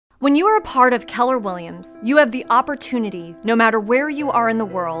When you are a part of Keller Williams, you have the opportunity, no matter where you are in the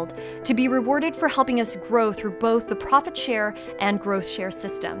world, to be rewarded for helping us grow through both the profit share and growth share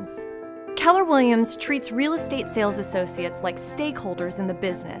systems. Keller Williams treats real estate sales associates like stakeholders in the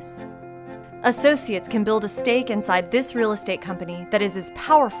business. Associates can build a stake inside this real estate company that is as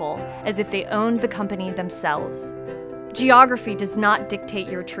powerful as if they owned the company themselves. Geography does not dictate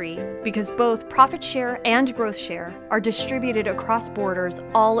your tree because both profit share and growth share are distributed across borders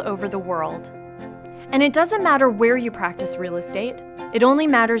all over the world. And it doesn't matter where you practice real estate, it only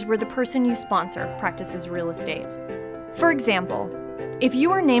matters where the person you sponsor practices real estate. For example, if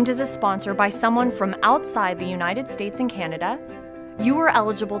you are named as a sponsor by someone from outside the United States and Canada, you are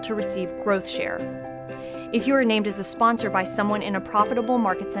eligible to receive growth share. If you are named as a sponsor by someone in a profitable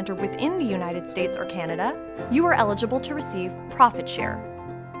market center within the United States or Canada, you are eligible to receive profit share.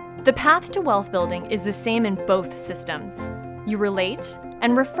 The path to wealth building is the same in both systems. You relate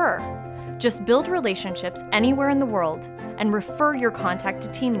and refer. Just build relationships anywhere in the world and refer your contact to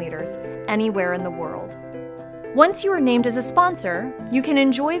team leaders anywhere in the world. Once you are named as a sponsor, you can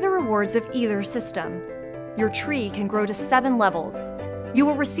enjoy the rewards of either system. Your tree can grow to 7 levels. You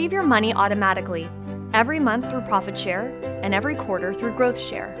will receive your money automatically, every month through profit share and every quarter through growth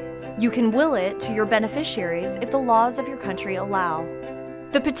share. You can will it to your beneficiaries if the laws of your country allow.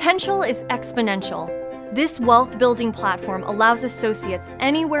 The potential is exponential. This wealth building platform allows associates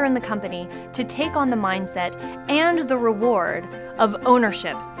anywhere in the company to take on the mindset and the reward of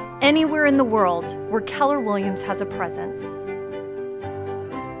ownership anywhere in the world where Keller Williams has a presence.